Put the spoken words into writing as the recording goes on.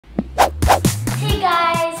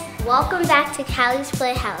Welcome back to Cali's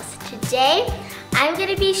Playhouse. Today, I'm going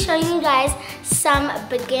to be showing you guys some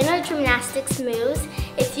beginner gymnastics moves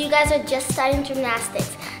if you guys are just starting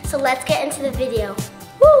gymnastics. So let's get into the video.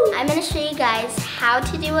 Woo! I'm going to show you guys how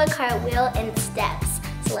to do a cartwheel in steps.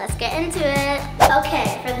 So let's get into it.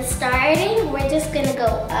 Okay, for the starting, we're just going to go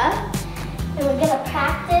up and we're going to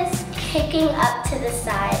practice kicking up to the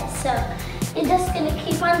side. So you're just going to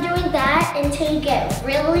keep on doing that until you get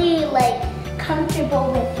really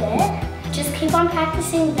comfortable with it. Just keep on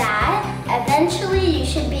practicing that. Eventually you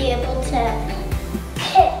should be able to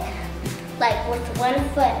kick with one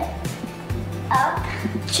foot up,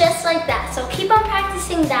 just like that. So keep on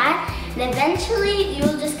practicing that, and eventually you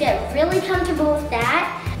will just get really comfortable with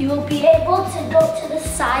that. You will be able to go to the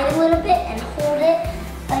side a little bit and hold it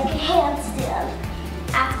like a handstand.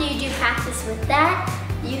 After you do practice with that,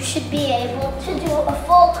 you should be able to do a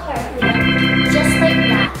full cartwheel, just like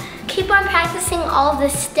that. Keep on practicing all the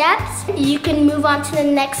steps. You can move on to the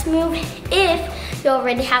next move if you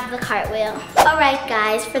already have the cartwheel. All right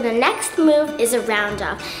guys, for the next move is a round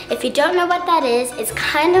off. If you don't know what that is, it's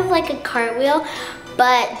kind of like a cartwheel,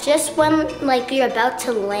 but just when you're about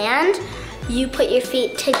to land, you put your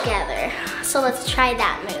feet together. So let's try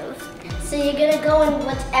that move. So you're gonna go in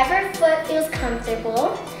whichever foot feels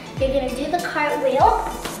comfortable. You're gonna do the cartwheel,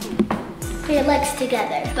 put your legs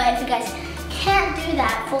together. But if you guys can't do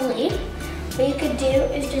that fully, what you could do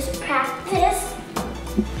is just practice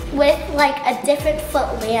with a different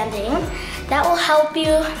foot landing. That will help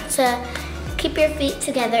you to keep your feet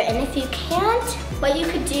together. And if you can't, what you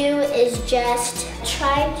could do is just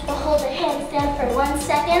try to hold a handstand for 1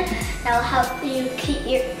 second. That will help you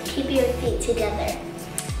keep your feet together.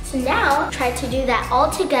 So now try to do that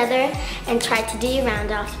all together and try to do your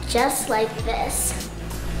round off just like this.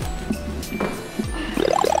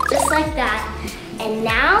 Just like that. And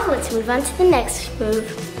now let's move on to the next move.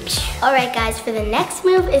 All right guys, for the next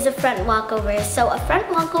move is a front walkover. So a front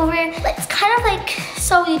walkover, it's kind of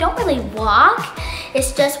so you don't really walk.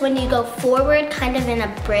 It's just when you go forward, kind of in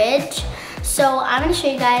a bridge. So I'm gonna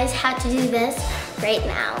show you guys how to do this right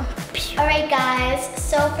now. All right guys,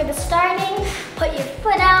 so for the starting, put your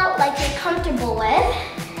foot out like you're comfortable with.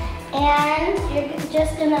 And you're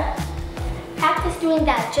just gonna practice doing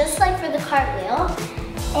that just like for the cartwheel.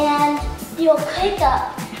 And you'll pick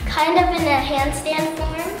up kind of in a handstand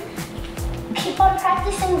form. Keep on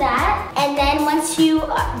practicing that. And then once you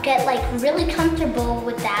get really comfortable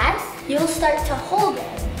with that, you'll start to hold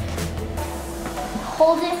it.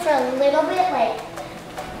 Hold it for a little bit,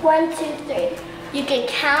 1, 2, 3. You can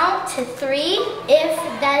count to 3 if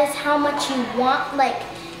that is how much you want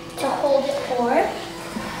to hold it for.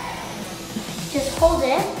 Just hold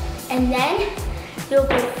it and then you'll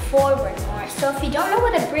go forward more. So if you don't know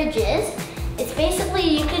what a bridge is, it's basically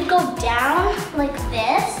you could go down like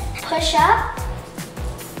this, push up,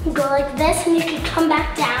 go like this, and you could come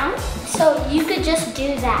back down. So you could just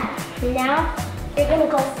do that. Now you're gonna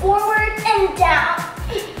go forward and down.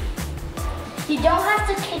 You don't have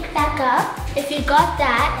to kick back up. If you got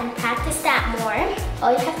that and practice that more,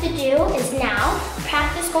 all you have to do is now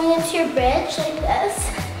practice going into your bridge like this.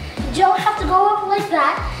 You don't have to go up like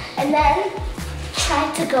that, and then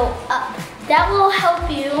try to go up. That will help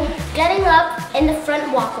you getting up in the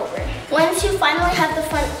front walkover. Once you finally have the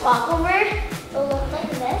front walkover, it will look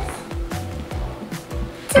like this.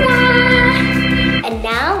 Ta-da! And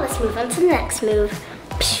now let's move on to the next move.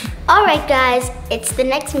 All right guys, it's the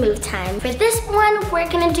next move time. For this one, we're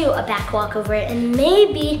gonna do a back walkover and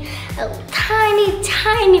maybe a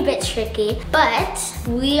tiny bit tricky, but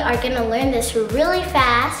we are gonna learn this really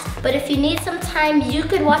fast. But if you need some time, you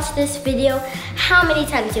could watch this video how many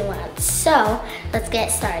times you want. So let's get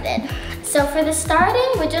started. So for the starting,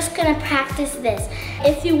 we're just gonna practice this.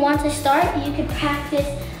 If you want to start, you could practice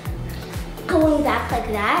going back like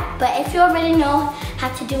that. But if you already know how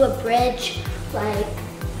to do a bridge like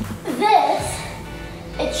this,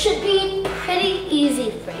 it should be pretty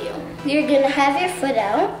easy for you. You're gonna have your foot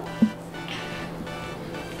out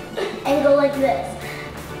and go like this.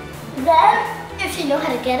 Then, if you know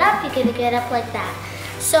how to get up, you're gonna get up like that.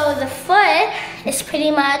 So the foot is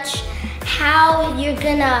pretty much how you're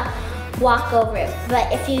gonna walk over it.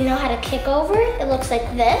 But if you know how to kick over, it looks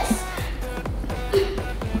like this.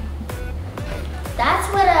 That's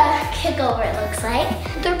what a kickover looks like.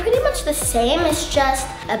 They're pretty much the same. It's just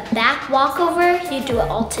a back walkover. You do it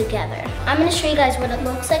all together. I'm gonna show you guys what it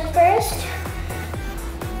looks like first.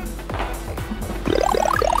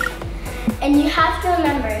 And you have to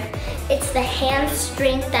remember, it's the hand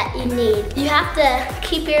strength that you need. You have to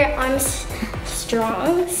keep your arms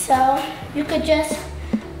strong. So you could just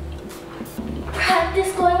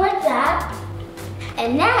practice going like that.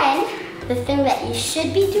 And then, the thing that you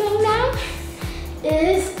should be doing now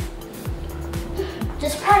is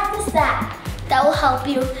just practice that. That will help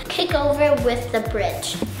you kick over with the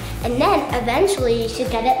bridge. And then, eventually, you should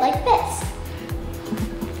get it like this.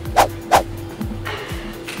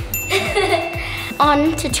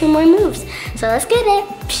 On to 2 more moves. So let's get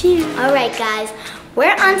it. Pew. All right, guys.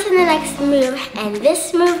 We're on to the next move, and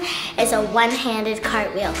this move is a one-handed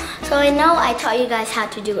cartwheel. So I know I taught you guys how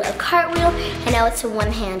to do a cartwheel, and now it's a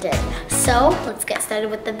one-handed. So let's get started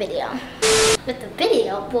with the video. With the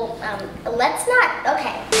video, well, let's not,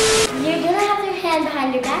 okay. You're gonna have your hand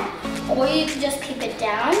behind your back, or you can just keep it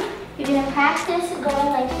down. You're gonna practice going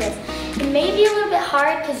like this. It may be a little bit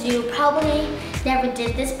hard because you probably never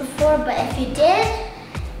did this before, but if you did,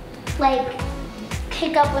 like,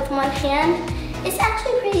 kick up with one hand, it's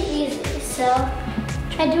actually pretty easy. So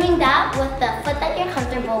try doing that with the foot that you're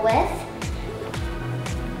comfortable with.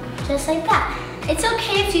 Just like that. It's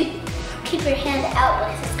okay if you keep your hand out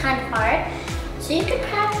because it's kind of hard. So you can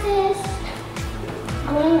practice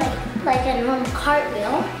going like a normal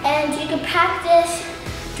cartwheel. And you can practice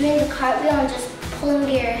doing the cartwheel and just pulling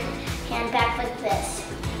your hand back like this.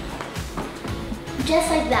 Just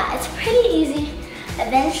like that. It's pretty easy.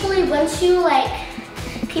 Eventually, once you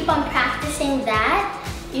keep on practicing that,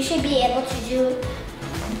 you should be able to do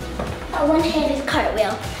a one-handed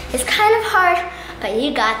cartwheel. It's kind of hard, but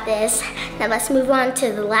you got this. Now let's move on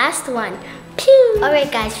to the last one. Pew! All right,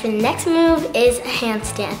 guys, for the next move is a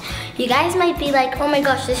handstand. You guys might be like, oh my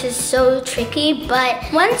gosh, this is so tricky, but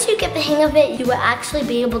once you get the hang of it, you will actually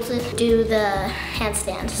be able to do the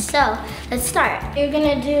handstand. So let's start. You're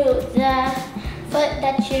gonna do the foot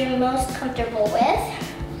that you're most comfortable with.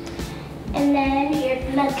 And then you're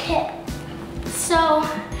gonna kick. So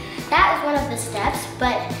that is one of the steps,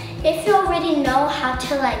 but if you already know how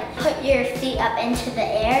to put your feet up into the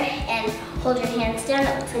air and hold your handstand,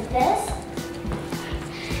 it looks like this.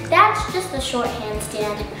 That's just a short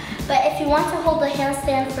handstand. But if you want to hold the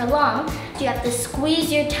handstand for long, you have to squeeze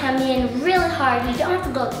your tummy in really hard. You don't have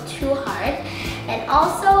to go too hard. And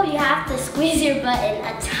also you have to squeeze your butt in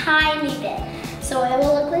a tiny bit. So it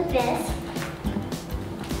will look like this.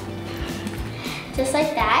 Just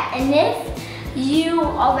like that. And if you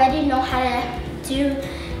already know how to do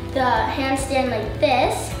the handstand like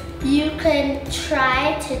this, you can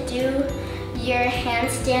try to do your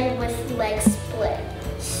handstand with leg split.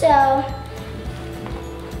 So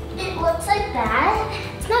it looks like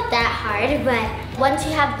that. It's not that hard, but once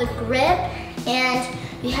you have the grip and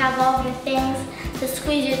you have all the things to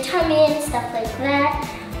squeeze your tummy and stuff like that,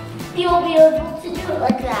 you'll be able to do it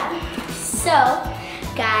like that. So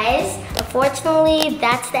guys, unfortunately,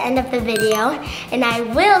 that's the end of the video, and I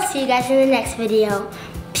will see you guys in the next video.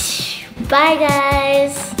 Bye,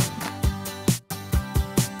 guys.